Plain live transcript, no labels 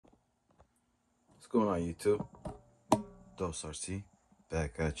What's going on, YouTube? Dos RC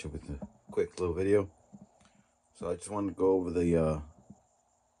back at you with a quick little video. So I just wanted to go over the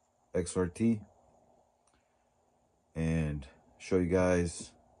XRT and show you guys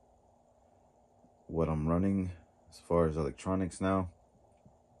what I'm running as far as electronics now.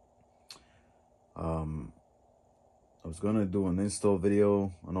 I was gonna do an install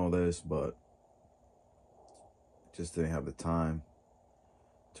video on all this, but just didn't have the time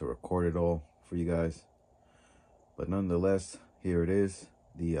to record it all for you guys. But nonetheless, here it is,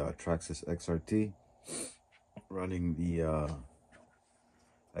 the Traxxas XRT running the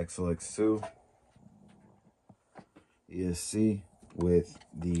XLX2 ESC with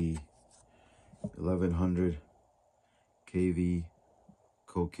the 1100 kV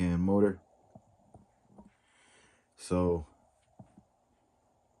cocan motor. So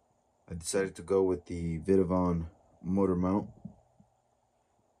I decided to go with the VITAVON motor mount.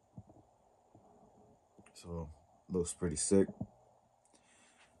 So looks pretty sick.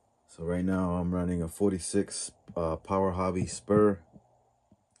 So right now I'm running a 46 Power Hobby spur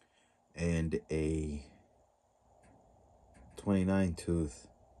and a 29 tooth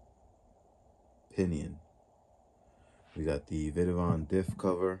pinion. We got the VITAVON diff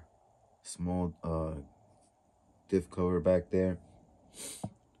cover, small diff cover back there.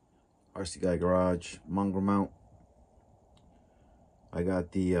 RC Guy Garage mongrel mount. I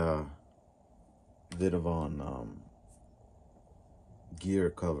got the VITAVON gear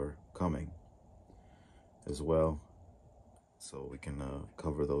cover coming as well, so we can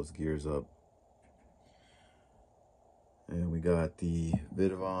cover those gears up. And we got the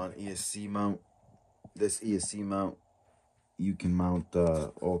VITAVON ESC mount. This ESC mount, you can mount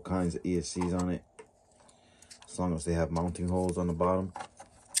all kinds of ESCs on it, as long as they have mounting holes on the bottom.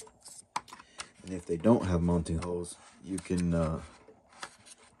 And if they don't have mounting holes, you can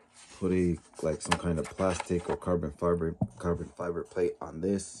put like some kind of plastic or carbon fiber plate on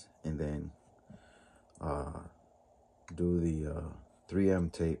this, and then do the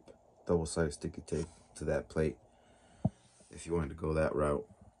 3M tape, double-sided sticky tape to that plate if you wanted to go that route.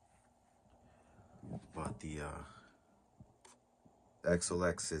 But the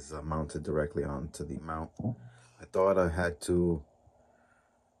XLX is mounted directly onto the mount. I thought I had to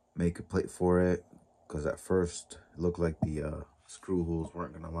make a plate for it because at first it looked like the screw holes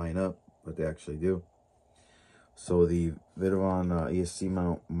weren't going to line up, but they actually do. So the VITAVON ESC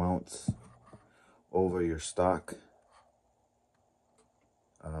mount mounts over your stock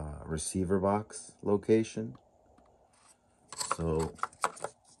receiver box location. So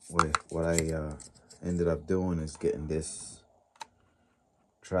what I ended up doing is getting this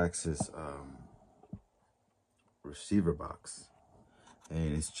Traxxas receiver box,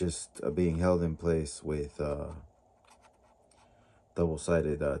 and it's just being held in place with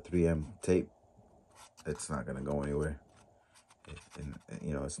double-sided 3M tape. It's not gonna go anywhere, and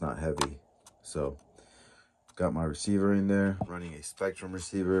you know, it's not heavy. So got my receiver in there, running a Spectrum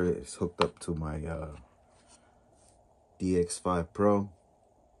receiver. It's hooked up to my DX5 Pro.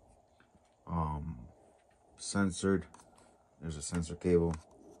 Censored. There's a sensor cable.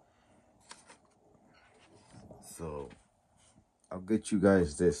 So I'll get you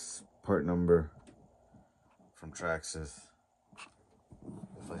guys this part number from Traxxas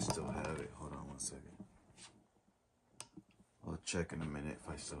if I still have it. Hold on one second. I'll check in a minute if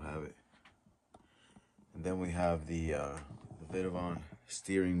I still have it. And then we have the VITAVON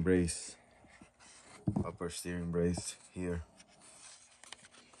steering brace, upper steering brace here.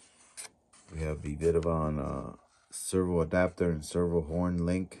 We have the VITAVON servo adapter and servo horn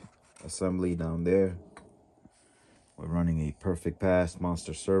link assembly down there. We're running a Perfect Pass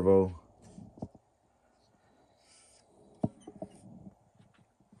Monster Servo.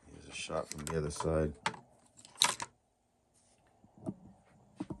 Here's a shot from the other side.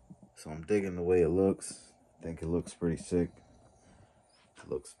 So I'm digging the way it looks. I think it looks pretty sick. It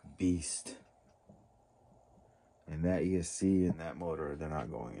looks beast. And that ESC and that motor, they're not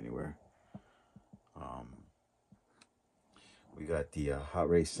going anywhere. We got the Hot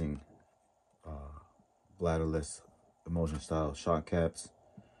Racing bladderless emulsion style shock caps.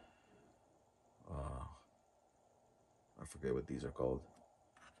 I forget what these are called.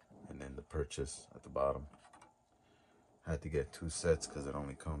 And then the purchase at the bottom. Had to get 2 sets because it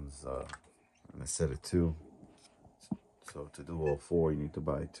only comes in a set of 2. So to do all 4, you need to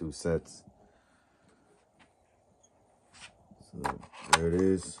buy 2 sets. So there it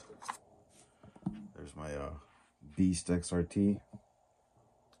is. There's my Beast XRT.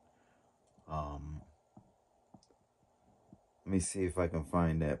 Let me see if I can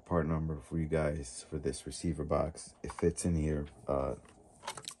find that part number for you guys for this receiver box. It fits in here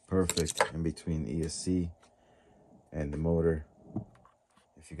perfect in between the ESC and the motor.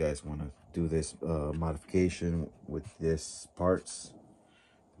 If you guys want to do this modification with this parts,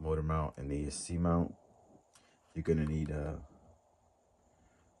 motor mount and the ESC mount, you're gonna need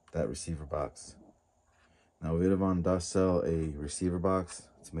that receiver box. Now Vitavon does sell a receiver box.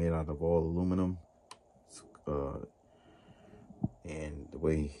 It's made out of all aluminum, and the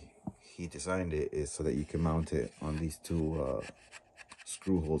way he designed it is so that you can mount it on these two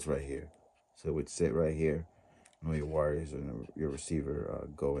screw holes right here. So it would sit right here, and all your wires and your receiver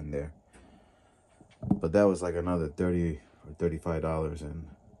go in there. But that was like another $30 or $35, and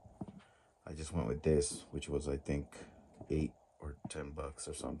I just went with this, which was I think $8 or $10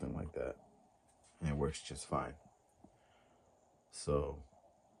 or something like that, and it works just fine. So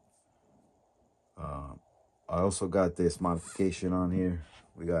I also got this modification on here.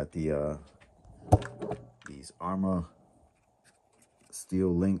 We got the these Arma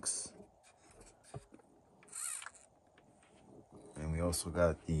steel links, and we also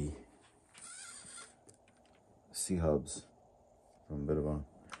got the C-hubs from Vitavon.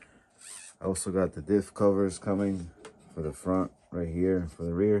 I also got the diff covers coming for the front right here, for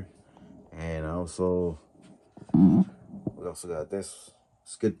the rear, and we also got this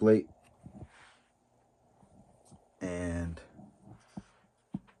skid plate, and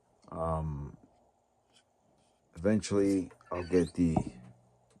eventually I'll get the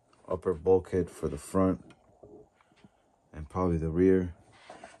upper bulkhead for the front and probably the rear,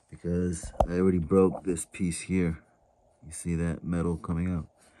 because I already broke this piece here. You see that metal coming out?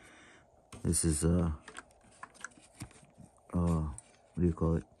 This is what do you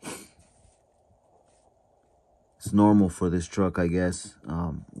call it? It's normal for this truck, I guess,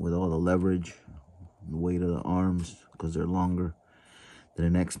 with all the leverage, the weight of the arms, because they're longer than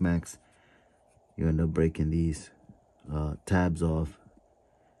an X-Max. You end up breaking these tabs off,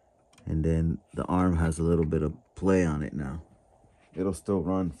 and then the arm has a little bit of play on it now. It'll still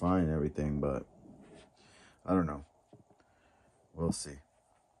run fine and everything, but I don't know. We'll see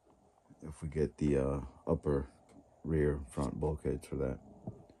if we get the upper rear front bulkheads for that.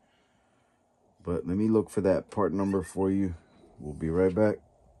 But let me look for that part number for you. We'll be right back.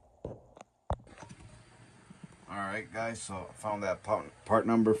 Alright guys, so I found that part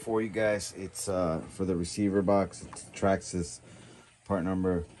number for you guys. It's for the receiver box. It's Traxxas part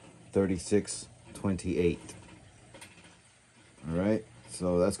number 3628. Alright,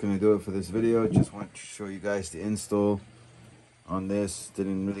 so that's going to do it for this video. Just want to show you guys the install on this.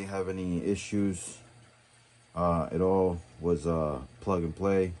 Didn't really have any issues. It all was plug and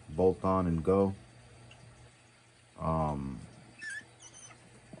play, bolt on and go.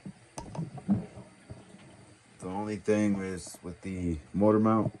 The only thing is with the motor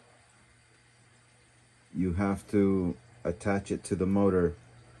mount, you have to attach it to the motor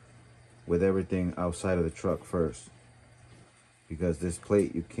with everything outside of the truck first, because this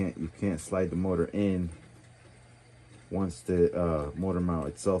plate you can't slide the motor in once the motor mount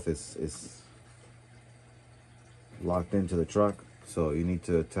itself is locked into the truck. So you need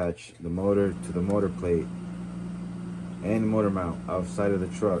to attach the motor to the motor plate and the motor mount outside of the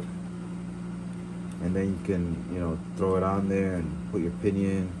truck, and then you can, you know, throw it on there and put your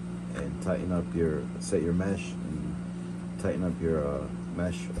pinion and tighten up your, set your mesh and tighten up your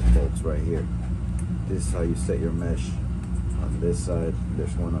mesh bolts right here. This is how you set your mesh on this side.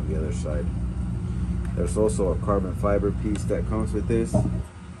 There's one on the other side. There's also a carbon fiber piece that comes with this.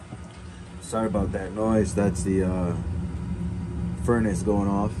 Sorry about that noise. That's the furnace going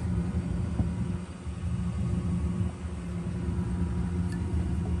off.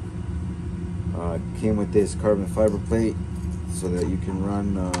 Came with this carbon fiber plate so that you can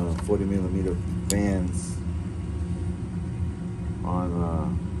run 40mm fans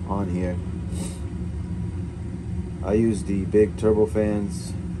on here. I use the big turbo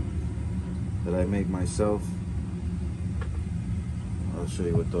fans that I make myself. I'll show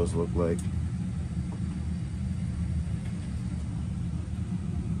you what those look like.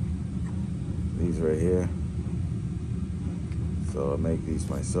 These right here. So I make these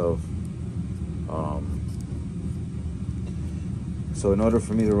myself. So in order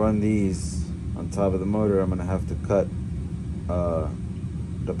for me to run these on top of the motor, I'm gonna have to cut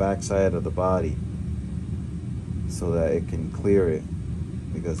the back side of the body so that it can clear it,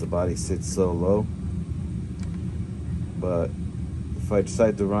 because the body sits so low. But if I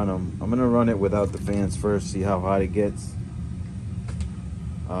decide to run them, I'm gonna run it without the fans first, see how hot it gets.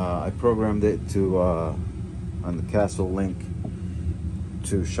 I programmed it to on the Castle Link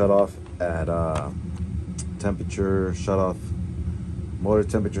to shut off at temperature shut off, motor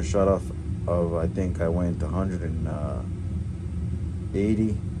temperature shut off of, I think I went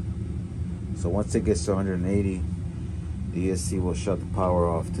 180 So once it gets to 180, the ESC will shut the power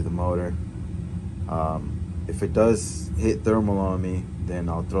off to the motor. If it does hit thermal on me, then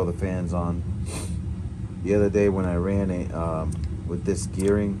I'll throw the fans on. The other day when I ran it with this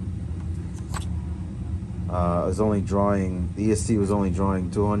gearing, I was only drawing, the ESC was only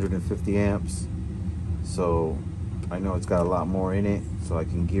drawing 250 amps. So I know it's got a lot more in it, so I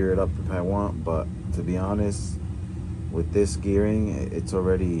can gear it up if I want. But to be honest, with this gearing, it's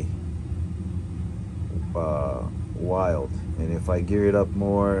already wild. And if I gear it up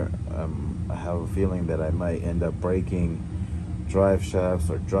more, I have a feeling that I might end up breaking drive shafts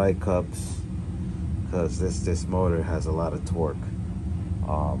or dry cups, because this motor has a lot of torque.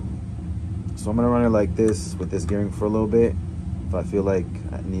 So I'm gonna run it like this with this gearing for a little bit. If I feel like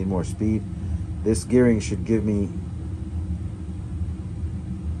I need more speed, this gearing should give me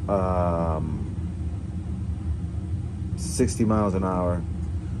 60 miles an hour.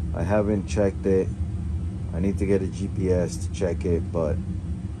 I haven't checked it. I need to get a GPS to check it, but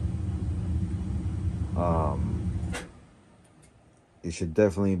it should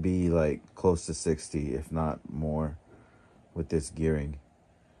definitely be like close to 60, if not more, with this gearing.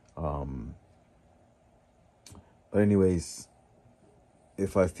 But anyways,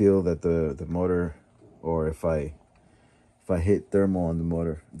 if I feel that the motor, or if I hit thermal on the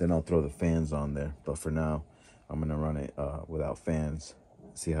motor, then I'll throw the fans on there. But for now, I'm gonna run it without fans,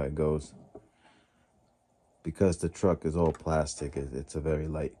 see how it goes. Because the truck is all plastic, it's a very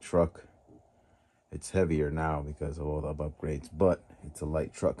light truck. It's heavier now because of all the upgrades, but it's a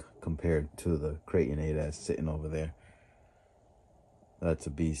light truck compared to the Creighton 8 that's sitting over there. That's a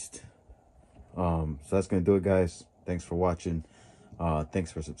beast. So that's gonna do it, guys. Thanks for watching.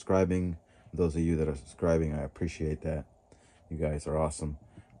 Thanks for subscribing. Those of you that are subscribing, I appreciate that. You guys are awesome.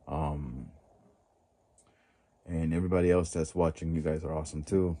 And everybody else that's watching, you guys are awesome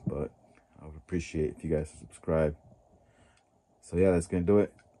too. But I would appreciate if you guys subscribe. So yeah, that's gonna do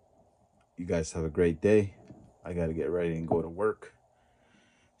it. You guys have a great day. I gotta get ready and go to work.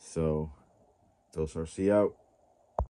 So, Dos RC out.